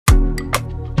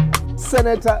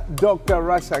Senator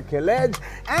Dr.Rasha Kelej,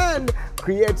 and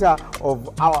creator of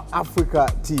our Africa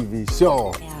TV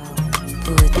show.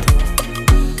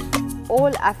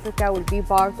 All Africa will be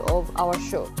part of our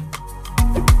show.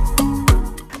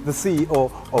 The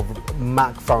CEO of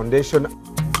Merck Foundation.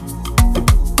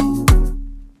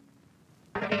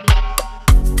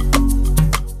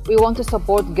 We want to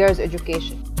support girls'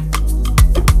 education.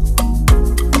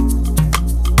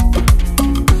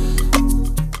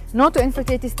 No to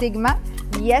infertility stigma,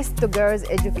 yes to girls'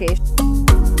 education.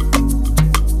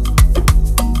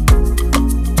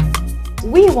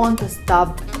 We want to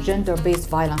stop gender-based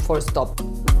violence, full stop.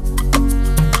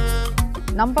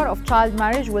 Number of child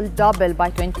marriage will double by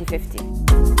 2050.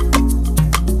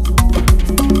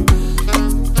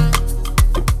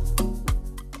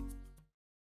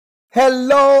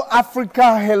 Hello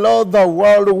Africa, hello the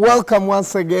world. Welcome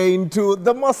once again to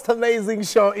the most amazing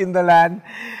show in the land,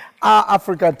 our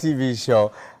Africa TV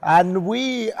show. And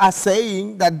we are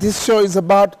saying that this show is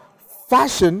about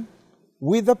fashion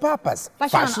with a purpose.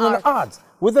 Fashion and art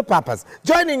with a purpose.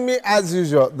 Joining me as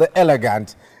usual, the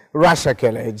elegant Rasha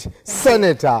Kelej,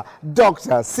 Senator,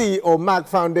 Doctor, CEO, Merck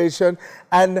Foundation,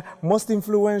 and most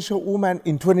influential woman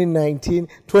in 2019,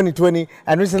 2020,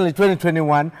 and recently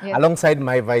 2021, alongside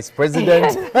my Vice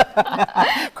President.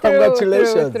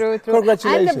 Congratulations. True. Congratulations.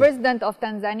 And the President of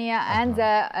Tanzania and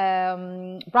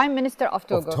the Prime Minister of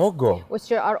Togo.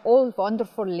 Which are all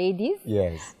wonderful ladies.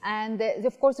 Yes. And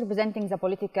of course representing the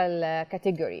political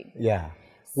category. Yeah.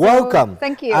 So, welcome.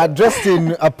 Thank you. Dressed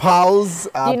in pearls.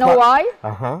 Do you know why?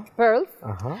 Pearls. Pearls.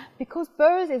 Because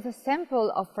pearls is a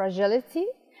symbol of fragility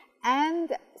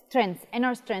and strength,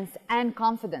 inner strength and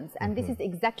confidence. And this is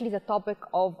exactly the topic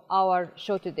of our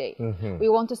show today. We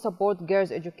want to support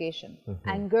girls' education.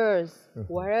 And girls,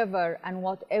 wherever and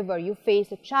whatever you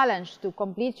face a challenge to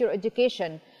complete your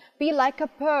education, be like a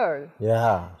pearl.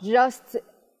 Yeah. Just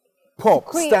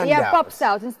pops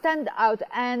out and stand out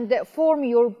and form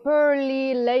your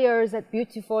pearly layers that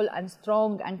beautiful and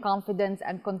strong and confident,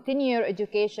 and continue your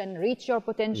education, reach your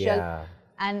potential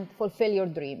and fulfill your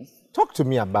dreams. Talk to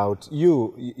me about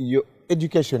your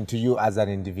education to you as an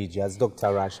individual, as Dr.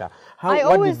 Rasha.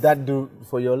 What did that do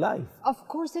for your life? Of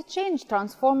course it changed,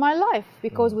 transformed my life,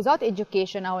 because without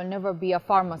education I will never be a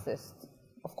pharmacist.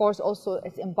 Of course, also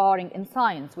it's empowering in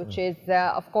science, which is,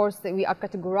 of course, we are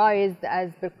categorized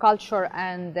as per culture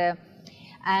and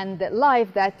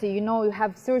life, that, you know, you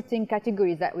have certain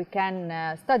categories that we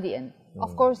can study in.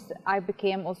 Of course, I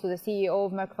became also the CEO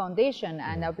of Merck Foundation,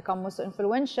 and I've become most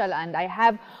influential, and I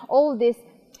have all this,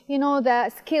 you know, the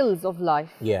skills of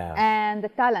life and the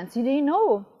talents. You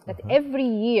know that every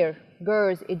year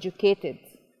girls educated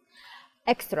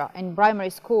extra in primary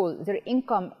school, their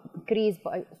income increased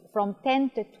from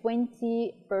 10 to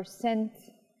 20%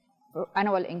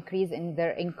 annual increase in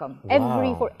their income.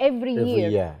 Wow.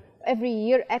 Every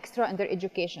year extra in their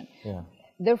education.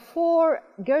 Therefore,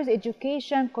 girls'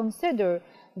 education consider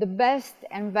the best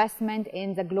investment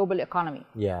in the global economy.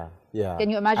 Can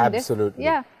you imagine this? Absolutely.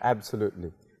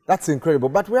 Absolutely. That's incredible.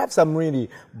 But we have some really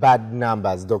bad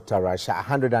numbers, Dr. Rasha.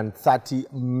 130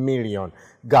 million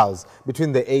girls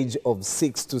between the age of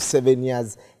 6 to 7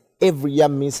 years every year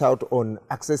miss out on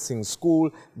accessing school.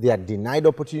 They are denied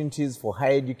opportunities for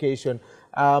higher education.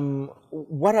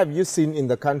 What have you seen in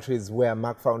the countries where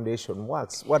Merck Foundation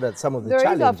works? What are some of the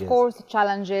challenges? There is, of course,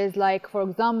 challenges like, for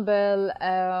example,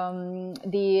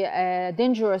 the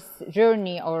dangerous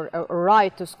journey or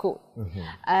ride to school.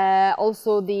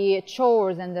 Also the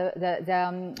chores and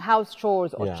the house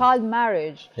chores or child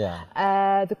marriage.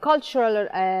 The cultural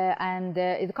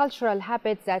the cultural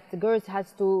habits that the girls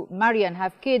has to marry and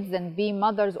have kids and be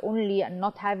mothers only, and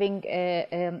not having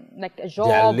like a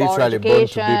job or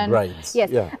education. Born to be brides.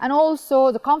 And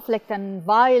also the conflict and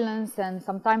violence and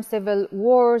sometimes civil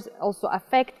wars also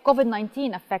affect.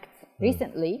 COVID-19 affects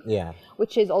recently,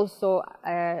 which is also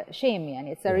a shame, and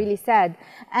it's really sad.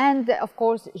 And of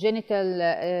course,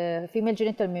 female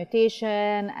genital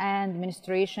mutilation and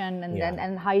menstruation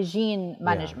and hygiene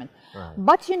management.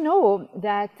 But you know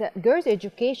that girls'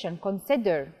 education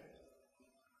consider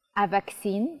a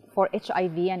vaccine for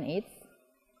HIV and AIDS.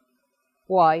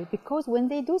 Why? Because when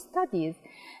they do studies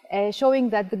showing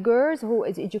that the girls who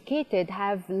is educated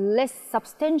have less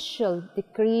substantial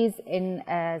decrease in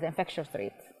the infectious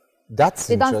rate. That's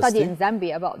They done study in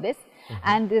Zambia about this,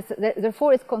 and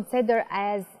therefore it's considered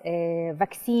as a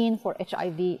vaccine for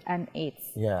HIV and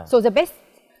AIDS. So the best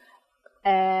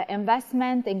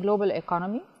investment in global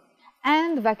economy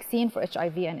and vaccine for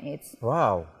HIV and AIDS.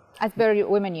 Wow. As per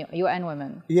women, UN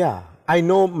Women. Yeah, I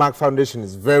know Merck Foundation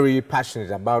is very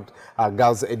passionate about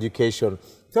girls' education.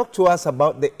 Talk to us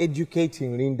about the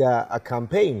Educating Linda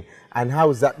campaign and how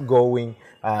is that going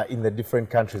in the different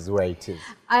countries where it is?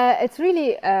 It's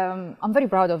really, I'm very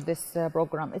proud of this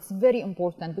program. It's very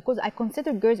important because I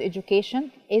consider girls'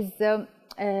 education is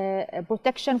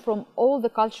protection from all the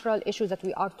cultural issues that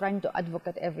we are trying to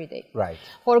advocate every day. Right.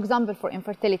 For example, for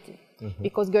infertility,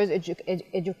 because girls'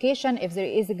 education, if there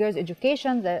is a girls'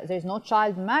 education, there is no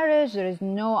child marriage, there is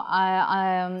no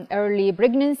early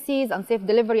pregnancies, unsafe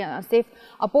delivery, and unsafe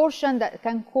abortion that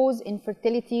can cause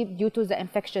infertility due to the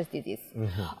infectious disease.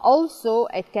 Also,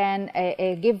 it can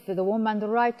give the woman the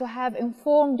right to have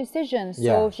informed decisions,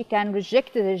 so she can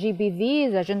reject the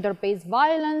GBV, the gender-based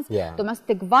violence,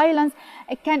 domestic violence.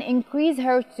 It can increase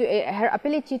her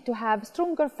ability to have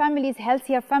stronger families,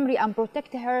 healthier family, and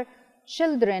protect her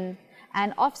children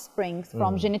and offspring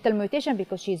from genital mutation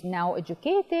because she's now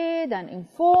educated and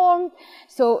informed.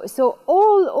 So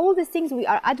all the things we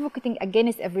are advocating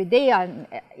against every day,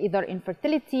 either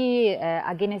infertility,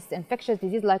 against infectious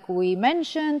disease like we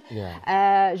mentioned,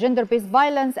 gender-based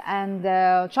violence and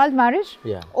child marriage,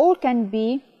 all can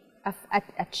be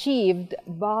achieved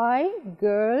by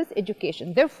girls'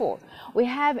 education. Therefore, we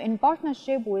have in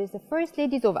partnership with the First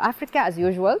Ladies of Africa, as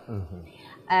usual,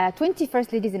 20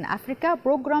 First Ladies in Africa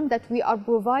program that we are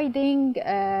providing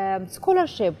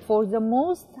scholarship for the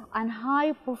most and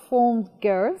high performed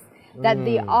girls that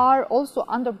they are also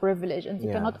underprivileged and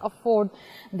they cannot afford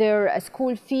their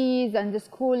school fees and the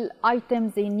school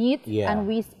items they need, and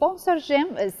we sponsor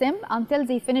them until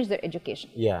they finish their education.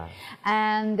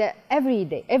 And every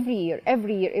day, every year,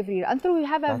 until we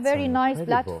have a very nice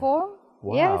platform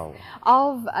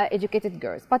of educated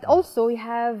girls. But also we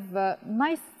have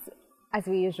nice, as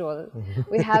usual,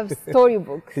 we have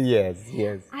storybooks.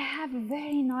 I have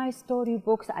very nice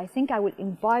storybooks. I think I will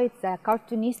invite the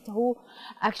cartoonist who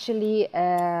actually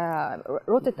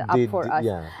wrote it up for us.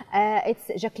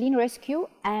 It's Jacqueline Rescue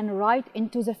and Right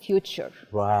into the Future.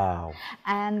 Wow.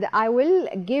 And I will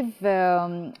give,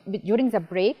 during the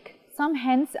break, some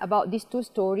hints about these two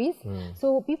stories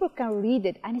so people can read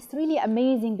it. And it's really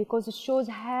amazing because it shows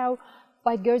how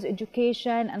by girls'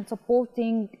 education and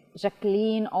supporting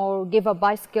Jacqueline or give a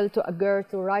bicycle to a girl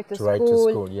to ride to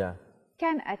school,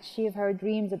 can achieve her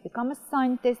dreams of become a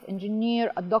scientist,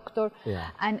 engineer, a doctor,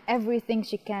 and everything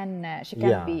she can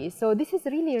be. So this is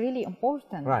really, really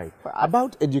important for us.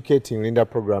 About Educating Linda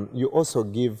program, you also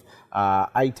give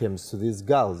items to these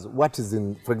girls. What is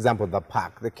in, for example, the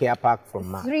pack, the care pack from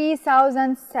Merck?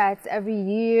 3,000 sets every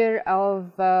year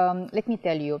of, let me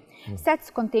tell you,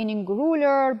 sets containing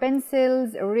ruler,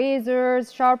 pencils,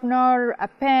 erasers, sharpener, a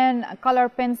pen, color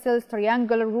pencils,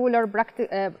 triangular ruler,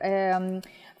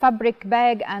 fabric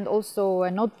bag, and also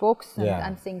notebooks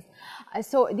and things.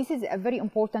 So this is very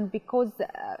important because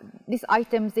these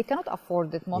items, they cannot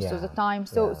afford it most of the time.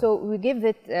 So we give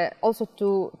it also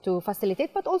to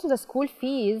facilitate, but also the school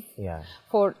fees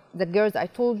for the girls I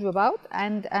told you about,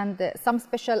 and some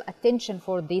special attention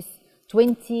for these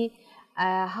 20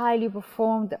 highly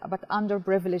performed but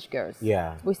underprivileged girls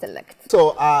we select.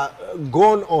 So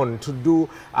gone on to do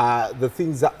the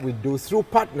things that we do through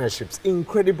partnerships,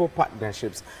 incredible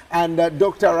partnerships. And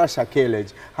Dr. Rasha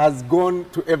Kelej has gone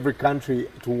to every country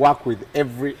to work with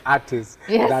every artist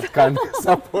that can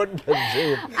support the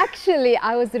dream. Actually,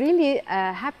 I was really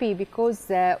happy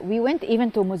because we went even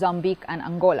to Mozambique and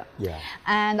Angola.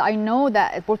 And I know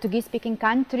that Portuguese-speaking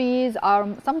countries are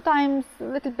sometimes a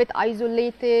little bit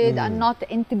isolated and not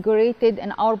integrated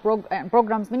in our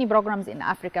programs, many programs in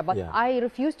Africa, but I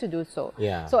refused to do so.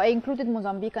 So I included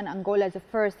Mozambique and Angola as the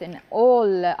first in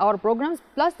all our programs,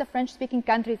 plus the French-speaking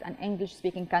countries and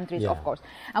English-speaking countries, of course.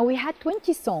 And we had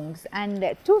 20 songs,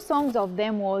 and 2 songs of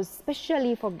them was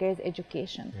specially for girls'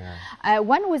 education.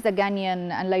 One was the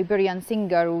Ghanaian and Liberian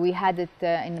singer. We had it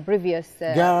in the previous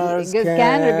Girls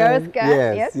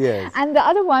Can. Yes. And the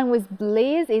other one was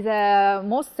Blaze, is a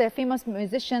most famous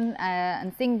musician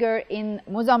and singer in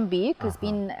Mozambique. Has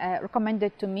been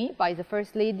recommended to me by the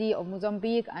First Lady of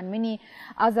Mozambique and many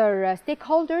other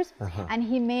stakeholders. And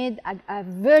he made a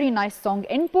very nice song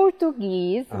in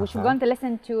Portuguese, which we're going to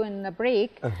listen to in the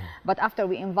break. But after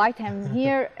we invite him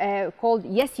here, called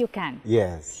Yes You Can.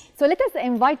 So let us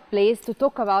invite Blaze to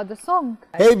talk about the song.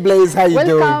 Hey Blaze, how you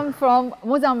doing? Welcome from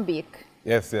Mozambique.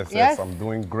 Yes. I'm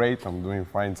doing great. I'm doing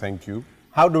fine. Thank you.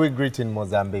 How do we greet in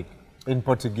Mozambique? In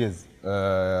Portuguese?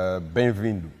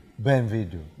 Bem-vindo.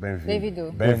 Bem-vindo.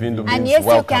 Bem-vindo and means yes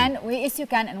welcome. Yes you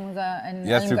can in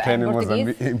Yes you can in Portuguese.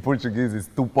 Mozambique. In Portuguese is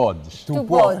tu podes. Tu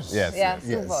podes. Yes.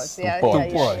 Tu podes.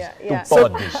 Tu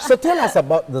podes. So tell us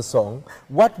about the song.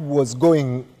 What was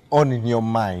going on in your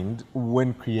mind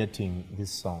when creating this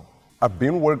song? I've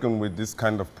been working with this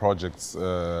kind of projects,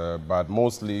 but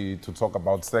mostly to talk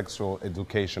about sexual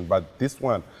education. But this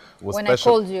one was when I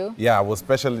called you, yeah, was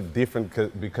especially different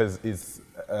because it's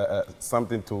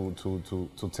something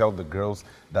to tell the girls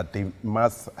that they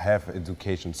must have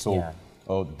education. So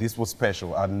this was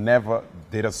special. I never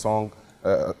did a song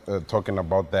talking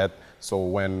about that. So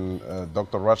when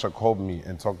Dr.Rasha called me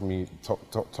and talked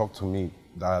to me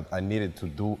that I needed to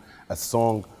do a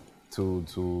song to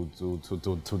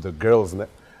the girls,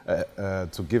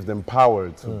 to give them power,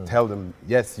 to tell them,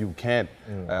 yes, you can.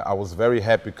 I was very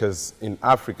happy because in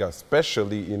Africa,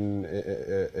 especially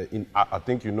in I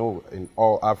think you know, in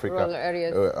all Africa, rural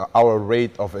areas, our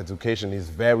rate of education is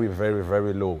very, very,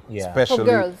 very low,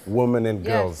 especially women and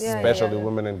girls, especially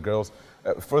women and girls.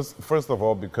 First of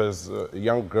all, because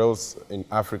young girls in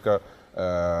Africa,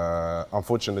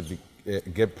 unfortunately,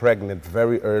 get pregnant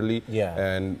very early,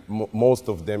 and most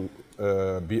of them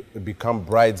become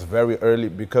brides very early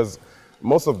because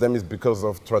most of them is because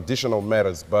of traditional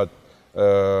matters, but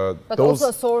also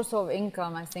a source of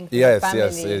income, I think. Yes,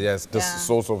 yes. The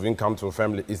source of income to a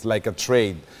family is like a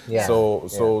trade.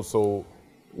 So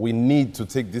we need to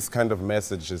take this kind of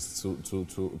messages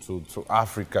to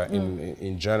Africa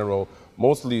in general,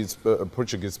 mostly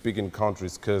Portuguese-speaking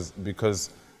countries, because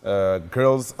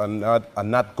girls are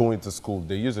not going to school.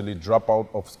 They usually drop out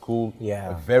of school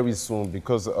very soon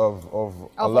because of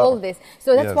all this.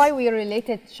 So that's why we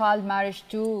related child marriage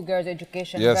to girls'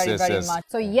 education very much.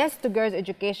 So yes to girls'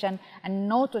 education and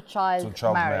no to child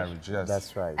marriage. Yes,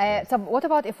 that's right. So what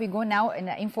about if we go now in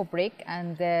an info break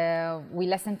and we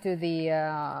listen to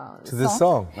the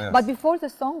song? Yes. But before the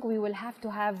song, we will have to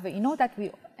have, you know, that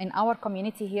we in our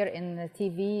community here in the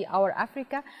TV, our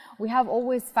Africa, we have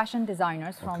always fashion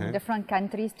designers from different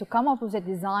countries to come up with the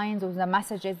designs, with the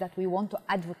messages that we want to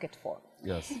advocate for.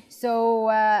 Yes. So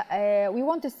we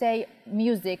want to say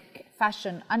music,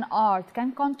 fashion and art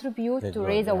can contribute to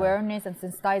raise awareness and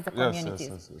sensitize the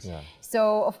communities.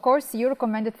 So of course you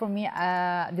recommended for me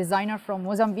a designer from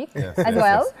Mozambique as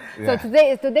well. So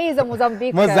today is a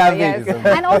Mozambique.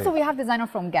 And also we have designer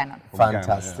from Ghana.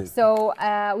 Fantastic. So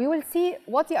we will see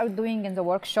what they are doing in the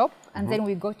workshop, and then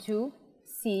we go to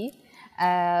see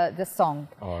the song.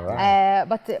 All right.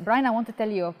 But Brian, I want to tell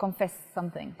you, confess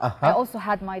something. I also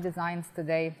had my designs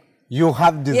today. You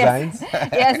have designs?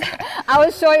 Yes, I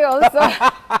will show you also.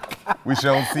 We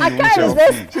shall see. I can't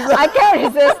resist. I can't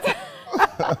resist.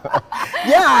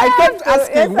 I kept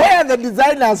asking, where are the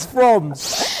designers from?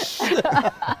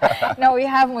 No, we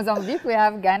have Mozambique, we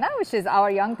have Ghana, which is our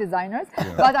young designers.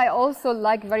 But I also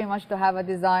like very much to have a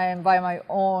design by my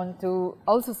own to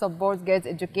also support girls'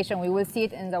 education. We will see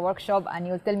it in the workshop, and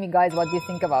you'll tell me, guys, what you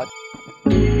think about it.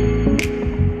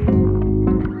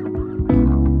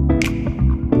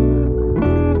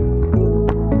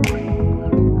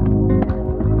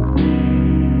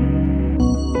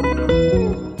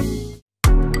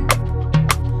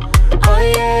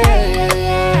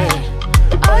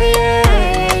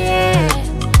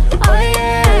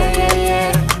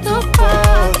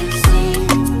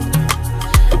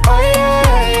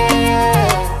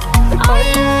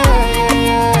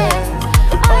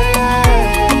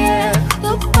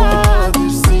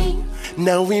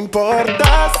 Não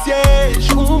importa se és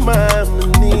uma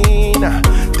menina,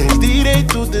 tens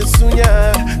direito de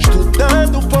sonhar.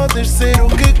 Estudando podes ser o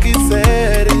que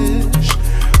quiseres.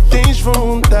 Tens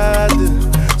vontade,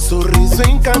 sorriso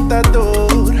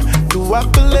encantador. Tua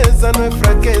beleza não é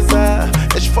fraqueza,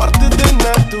 és forte de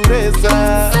natureza.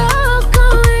 Só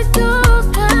com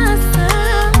educação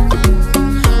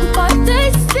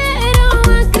podes ser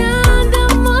uma grande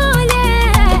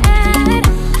mulher.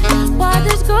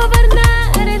 Podes governar.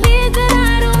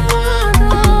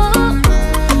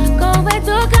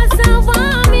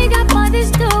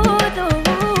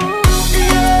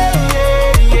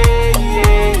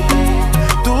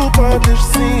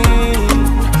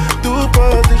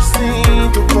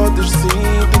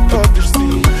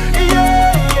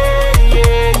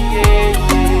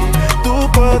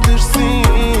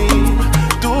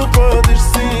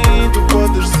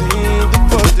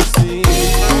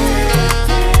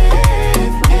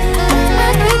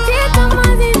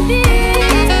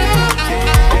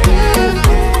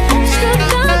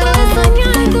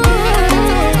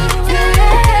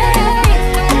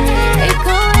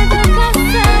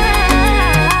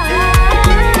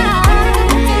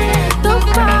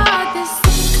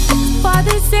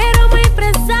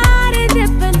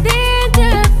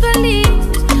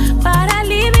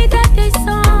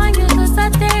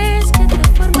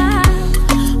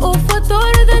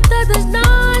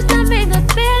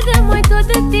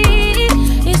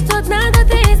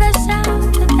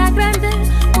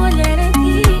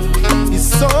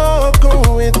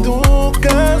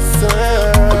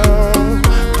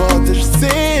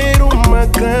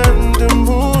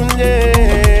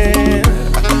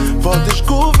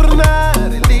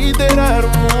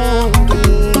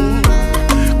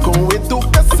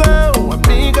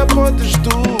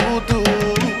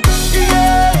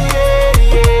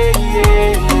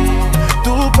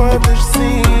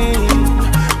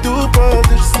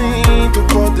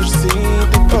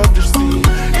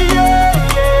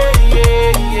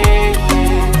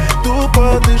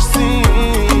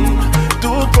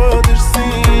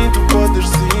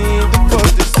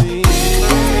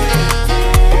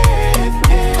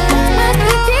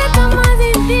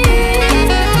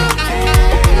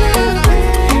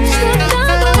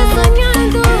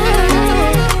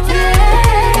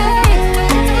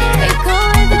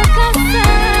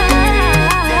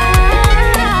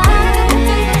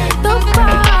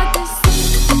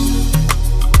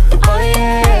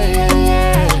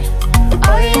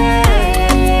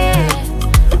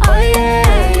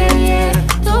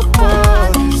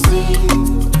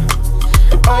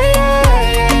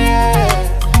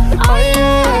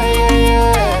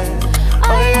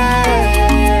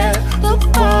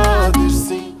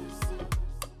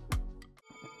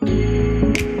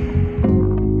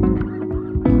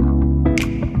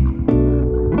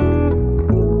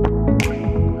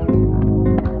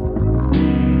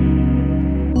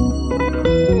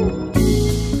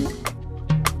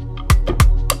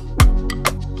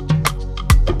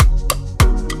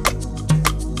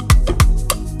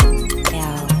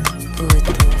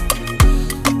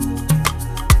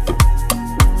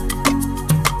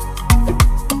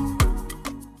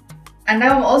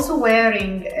 also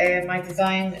wearing my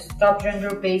design Stop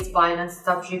Gender-Based Violence,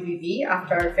 Stop GBV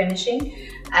after finishing,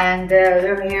 and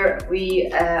here we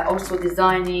also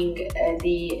designing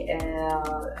the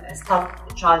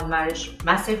Stop Child Marriage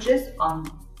messages on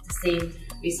the same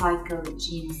recycle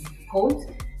jeans coat.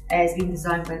 It's been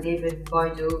designed by David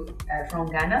Boydo from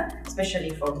Ghana, especially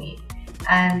for me.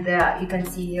 And you can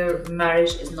see here,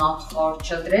 marriage is not for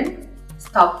children.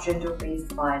 Stop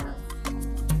gender-based violence.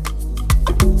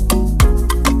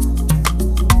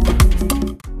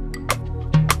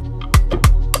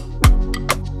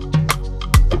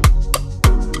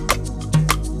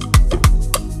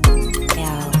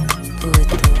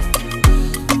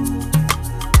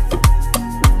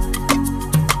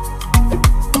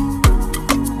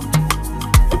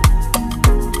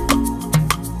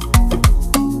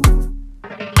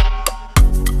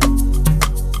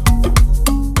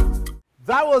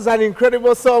 That was an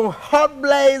incredible song, Hot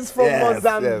Blaze from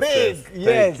Mozambique.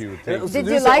 Yes. Thank you. Did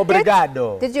you like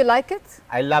it? Did you like it?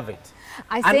 I love it.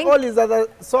 I think all his other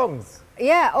songs.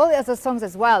 Yeah, all the other songs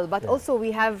as well. But also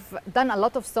we have done a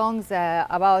lot of songs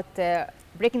about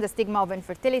breaking the stigma of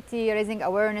infertility, raising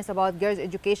awareness about girls'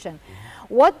 education.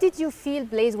 What did you feel,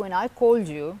 Blaze, when I called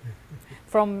you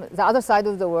from the other side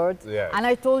of the world, and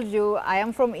I told you I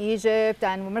am from Egypt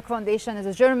and Merck Foundation is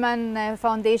a German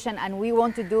foundation, and we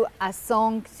want to do a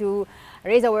song to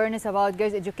raise awareness about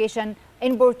girls' education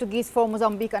in Portuguese for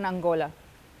Mozambique and Angola?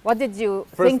 What did you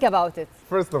think about it?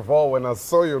 First of all, when I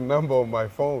saw your number on my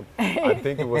phone, I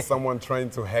think it was someone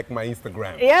trying to hack my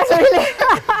Instagram. Yes, really?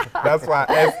 That's why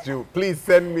I asked you, please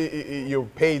send me your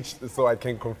page so I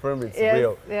can confirm it's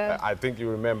real. Yeah. I think you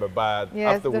remember, but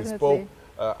after definitely. we spoke,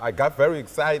 I got very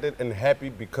excited and happy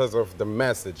because of the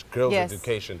message, girls'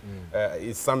 education.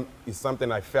 It's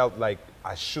something I felt like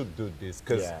I should do this,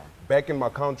 because back in my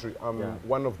country, I'm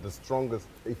one of the strongest,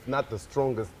 if not the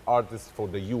strongest, artists for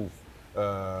the youth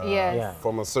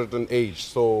from a certain age.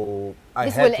 So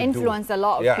this will influence a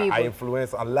lot of people. I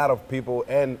influence a lot of people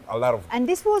and a lot of... And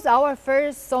this was our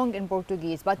first song in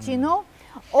Portuguese, but you know,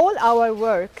 all our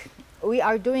work, we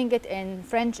are doing it in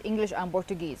French, English and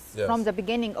Portuguese from the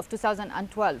beginning of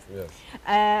 2012.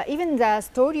 Even the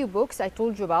storybooks I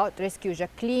told you about, Rescue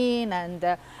Jacqueline and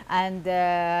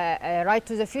Right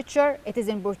to the Future, it is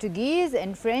in Portuguese,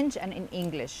 in French and in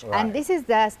English. And this is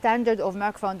the standard of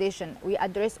Merck Foundation. We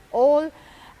address all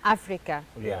Africa.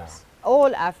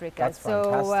 All Africa. That's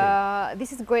so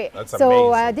this is great. That's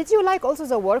so amazing. did you like also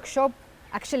the workshop?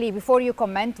 Actually, before you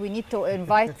comment, we need to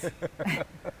invite.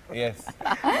 Yes.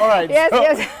 All right.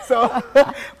 So,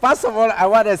 first of all, I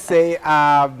want to say,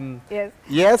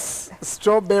 yes,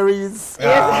 strawberries.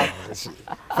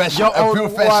 Fashion, a pure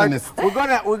fashionist. We're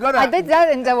gonna. I did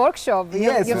that in the workshop.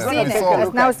 Yes, you've seen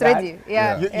it. Now it's ready.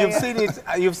 You've seen it.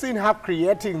 You've seen her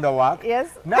creating the work. Yes.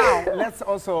 Now let's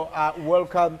also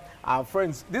welcome our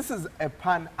friends. This is a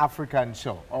Pan-African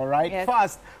show. All right.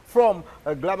 First, from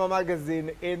Glamour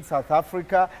magazine in South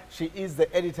Africa, she is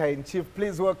the editor-in-chief.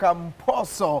 Please welcome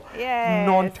Poso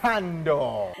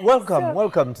Nontando.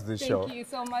 Welcome to the show. Thank you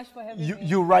so much for having me.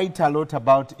 You write a lot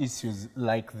about issues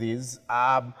like these.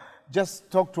 Just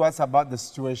talk to us about the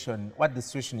situation, what the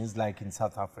situation is like in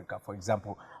South Africa, for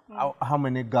example. How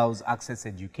many girls access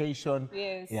education?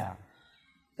 Yes. Yeah.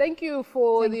 Thank you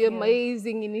for the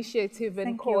amazing initiative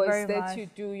and cause that you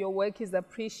do. Your work is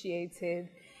appreciated.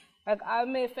 Like,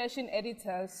 I'm a fashion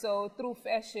editor, so through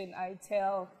fashion, I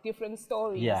tell different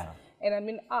stories. And I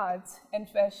mean, art and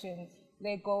fashion,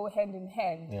 they go hand in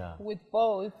hand. With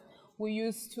both, we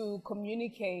used to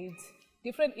communicate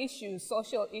different issues,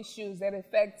 social issues that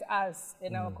affect us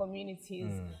in our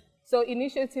communities. So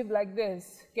initiative like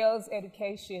this, girls'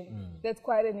 education, that's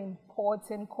quite an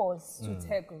important cause to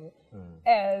tackle.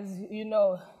 As you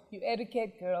know, you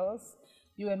educate girls,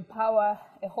 you empower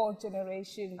a whole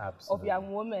generation of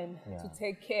young women to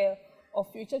take care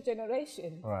of future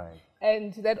generation.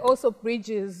 And that also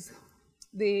bridges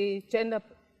the gender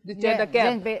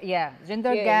gap.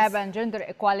 Gender gap and gender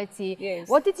equality.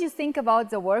 What did you think about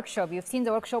the workshop? You've seen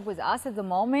the workshop with us at the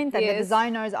moment, and the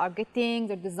designers are getting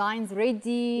their designs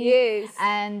ready.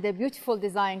 And the beautiful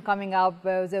design coming up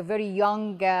with a very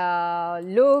young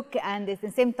look, and at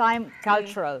the same time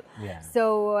cultural.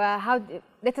 So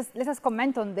let us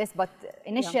comment on this, but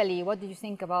initially, what did you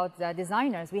think about the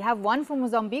designers? We have one from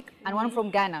Mozambique and one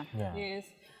from Ghana.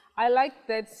 I like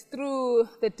that through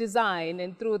the design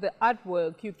and through the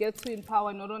artwork, you get to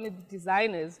empower not only the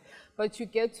designers, but you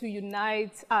get to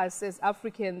unite us as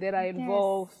Africans that are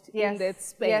involved in that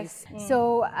space. Yes.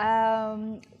 So,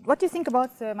 what do you think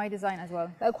about my design as well?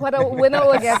 Like when I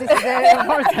was Yes, it's very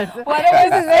important. what I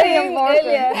was very saying important.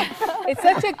 earlier, it's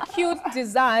such a cute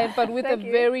design, but with a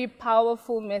very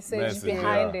powerful message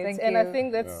behind it. Thank And you. I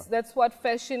think that's what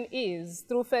fashion is.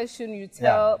 Through fashion, you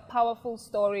tell powerful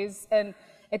stories, and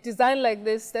a design like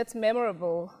this, that's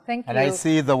memorable. Thank you. And I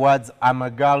see the words, I'm a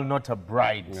girl, not a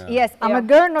bride. Yes, I'm a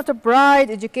girl, not a bride.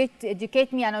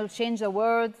 Educate me and I'll change the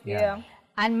world. Yeah.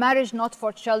 And marriage not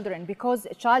for children, because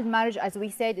child marriage, as we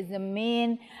said, is the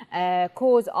main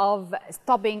cause of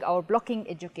stopping or blocking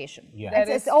education. Yeah.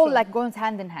 It's all like goes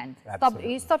hand in hand.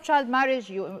 You stop child marriage,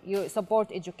 you support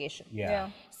education. Yeah.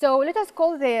 So let us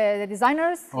call the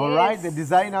designers. All right, the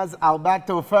designers,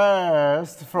 Alberto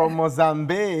first from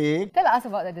Mozambique. Tell us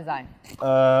about the design.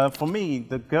 For me,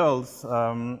 the girls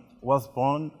was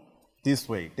born this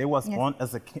way. They was born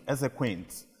as a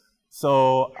queens.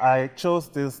 So I chose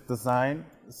this design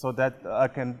so that I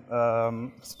can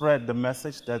spread the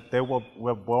message that they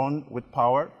were born with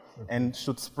power and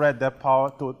should spread that power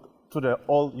to the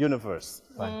whole universe.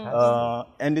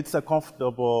 And it's a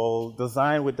comfortable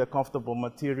design with the comfortable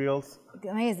materials.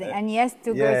 Amazing. And yes,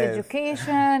 to girls'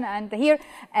 education. And here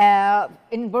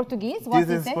in Portuguese, what This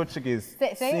is is it? Portuguese.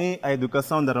 Say Sim, a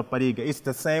educação da rapariga. It's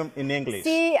the same in English.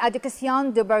 Sim, educação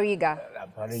de barriga.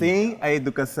 Sim, a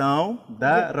educação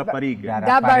da rapariga.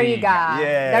 Da barriga.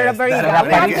 Yes, Da barriga. da We have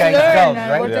to barriga learn itself,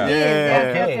 right? Portuguese.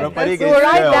 Yeah. Yes. Rapariga So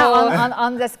write itself. that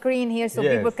on the screen here so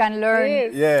Yes. people can learn.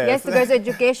 Yes. Yes, to girls'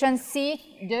 education.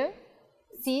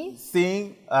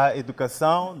 Sim, a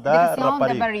educação da Educação da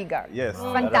rapariga. barriga. Yes.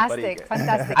 da Fantastic, rapariga.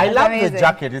 fantastic. I That's love amazing. the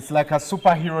jacket. It's like a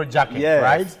superhero jacket, Yes,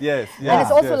 right? yes, yes. And it's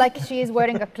also yes. like she is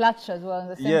wearing a clutch as well at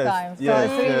the same Yes, time. So yes,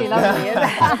 it's really yes. lovely.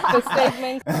 The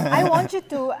statement. I want you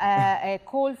to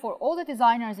call for all the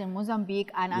designers in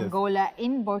Mozambique and Angola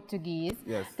in Portuguese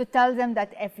to tell them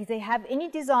that if they have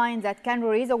any designs that can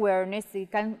raise awareness, they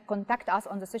can contact us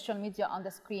on the social media on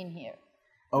the screen here.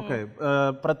 Ok,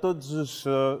 para todos os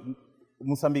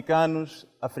moçambicanos,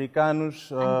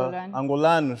 africanos,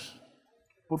 angolanos,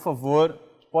 por favor,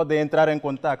 podem entrar em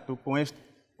contato com este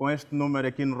número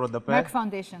aqui no rodapé. Merck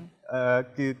Foundation.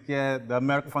 Que é da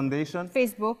Merck Foundation.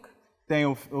 Facebook. Tem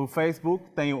o Facebook,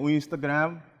 tem o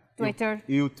Instagram. Twitter.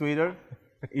 E o Twitter.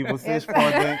 E vocês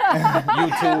podem...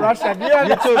 YouTube. Russia,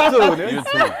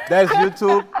 YouTube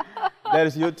too, né?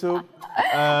 There's YouTube.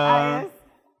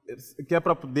 Que é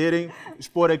para poderem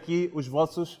expor aqui os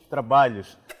vossos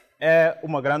trabalhos. É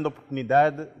uma grande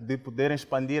oportunidade de poderem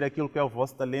expandir aquilo que é o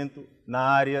vosso talento na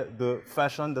área de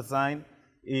fashion design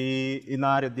e na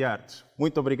área de artes.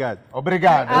 Muito obrigado.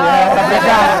 Obrigado.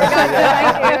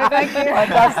 Thank you.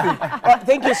 Fantastic.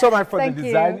 Thank you so much for the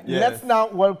design. Yes. Let's now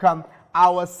welcome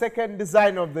our second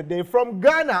designer of the day from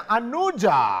Ghana,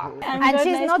 Anuja. And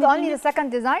she's not only the second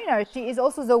designer, she is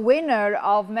also the winner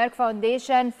of Merck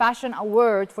Foundation Fashion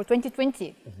Award for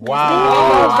 2020.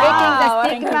 Wow.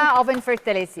 Breaking the stigma of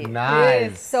infertility.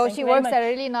 Nice. So she works at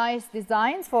really nice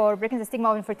designs for breaking the stigma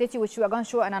of infertility, which we are going to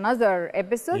show in another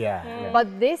episode. But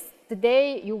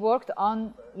today you worked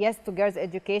on, yes, to girls'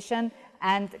 education.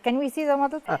 And can we see the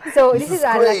model? So this is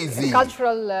a like,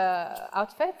 cultural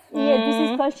outfit. Yeah,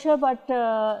 this is culture, but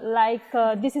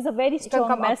this is a very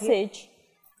strong message,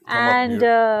 and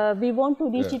we want to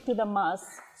reach it to the mass.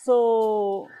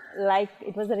 So,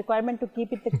 it was a requirement to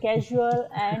keep it casual,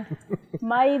 and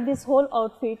this whole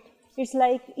outfit, it's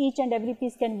like each and every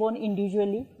piece can be worn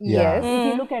individually. Yes. If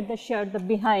you look at the shirt, the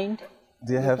behind.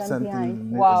 Do you have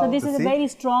something? Wow. So this is a very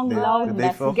strong, loud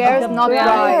message. Girls not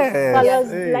bright.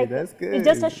 Colors, that's good. it's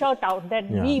just a shout out that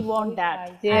we want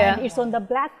that. Yeah. And it's on the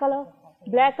black color.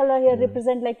 Black color here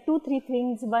represent like 2-3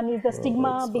 things. One is the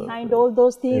stigma behind all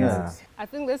those things. I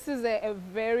think this is a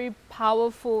very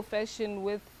powerful fashion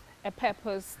with a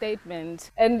purpose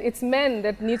statement, and it's men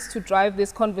that needs to drive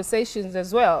these conversations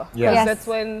as well. Yes. That's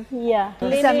when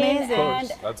It's amazing.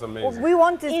 That's amazing. We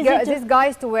want these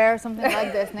guys to wear something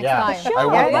like this next time.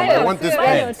 I want this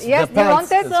pants. Yes, The do you want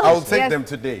pants. it? I will take Yes. them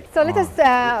today. So let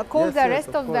us call the rest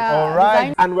of the All right.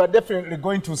 design. And we're definitely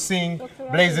going to sing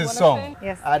Blaze's song.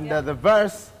 Yes. And the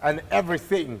verse and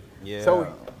everything. So,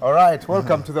 all right,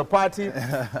 welcome to the party.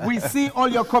 We see all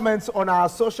your comments on our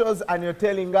socials, and you're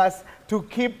telling us to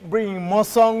keep bringing more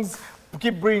songs,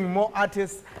 keep bringing more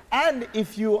artists. And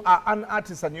if you are an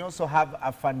artist and you also have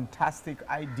a fantastic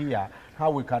idea how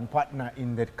we can partner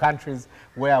in the countries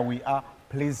where we are,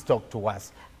 please talk to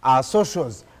us. Our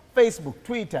socials, Facebook,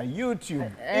 Twitter,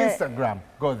 YouTube, Instagram,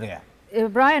 go there.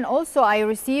 Brian, also I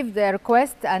received a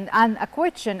request and a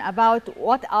question about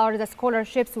what are the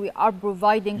scholarships we are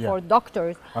providing for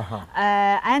doctors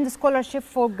and scholarship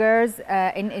for girls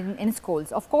in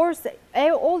schools. Of course,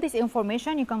 all this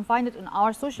information you can find it on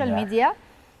our social media.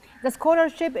 The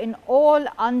scholarship in all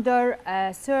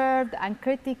underserved and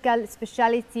critical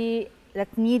specialty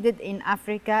that's needed in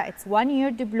Africa. It's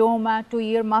 1-year diploma,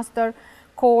 2-year master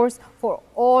course for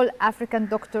all African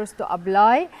doctors to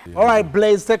apply. All right,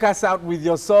 Blaze, take us out with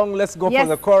your song. Let's go for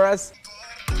the chorus.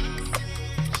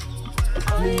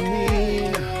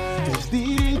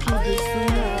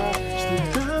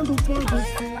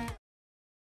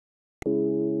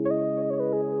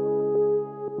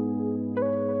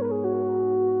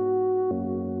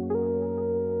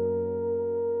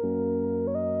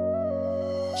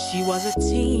 She was a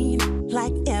teen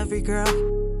like every girl,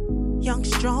 young,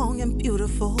 strong, and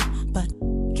beautiful, but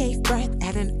gave birth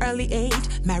at an early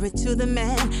age, married to the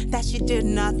man that she did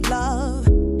not love,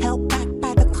 held back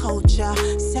by the culture,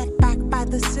 set back by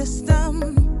the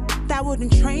system that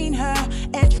wouldn't train her,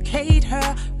 educate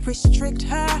her, restrict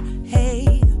her.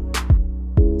 Hey,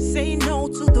 say no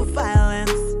to the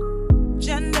violence,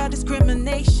 gender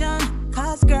discrimination,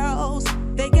 'cause girls,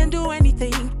 they can do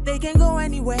anything, they can go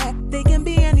anywhere, they can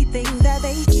be anything that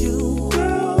they choose.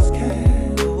 Girls can.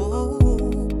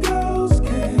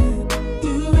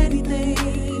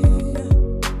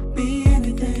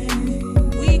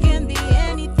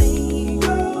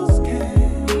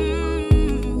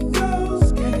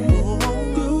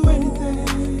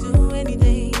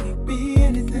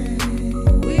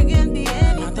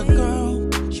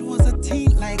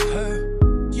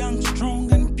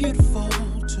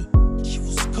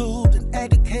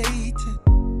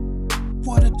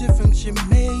 She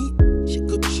made, she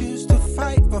could choose to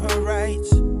fight for her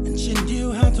rights, and she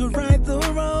knew how to right the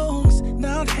wrongs,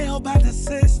 not held by the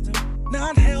system,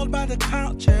 not held by the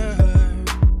culture.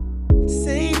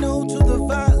 Say no to the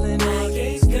violence,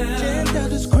 gender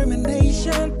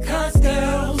discrimination, 'cause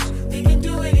girls, they can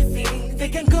do anything, they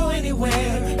can go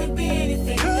anywhere, they can be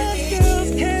anything.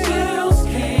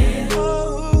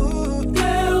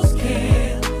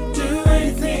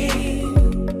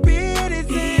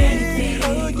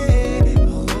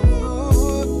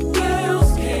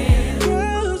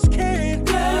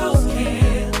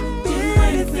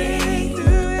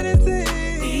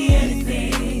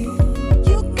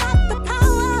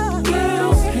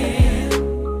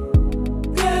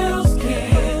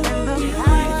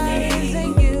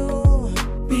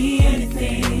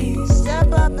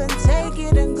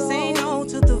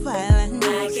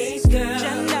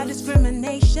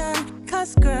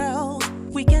 Girls,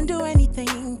 we can do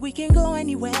anything, we can go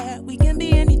anywhere, we can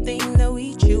be anything that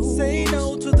we choose. Say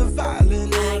no to the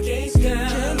violence,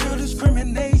 gender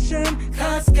discrimination,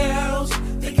 'cause girls,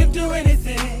 they can do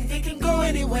anything, they can go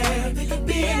anywhere, they can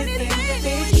be anything that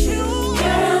they choose.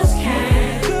 Girls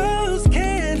can, girls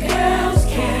can, girls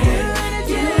can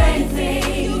do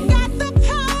anything. You got the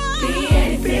power, be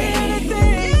anything.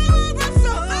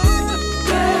 Girls can,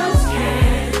 girls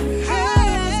can.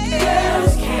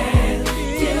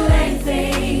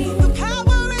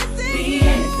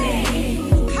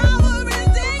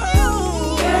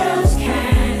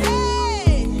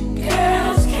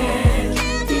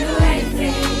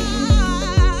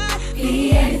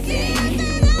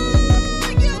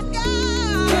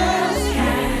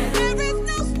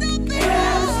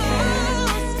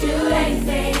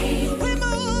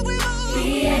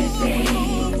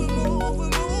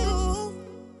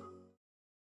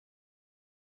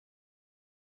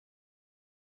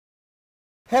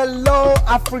 Hello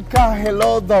Africa,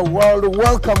 hello the world.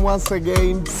 Welcome once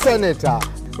again, Senator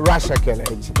Rasha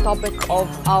Kelej. Topic of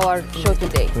our show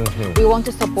today. We want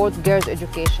to support girls'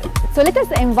 education. So let us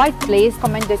invite Blaze,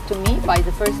 commended to me by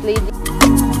the First Lady.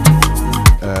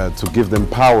 To give them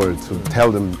power, to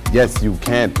tell them, yes, you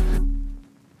can.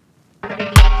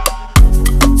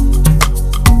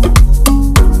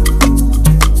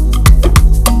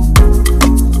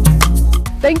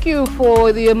 Thank you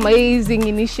for the amazing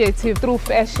initiative. Through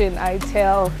fashion, I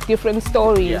tell different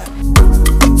stories.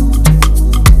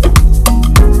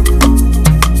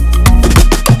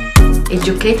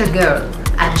 Educate a girl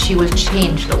and she will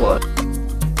change the world.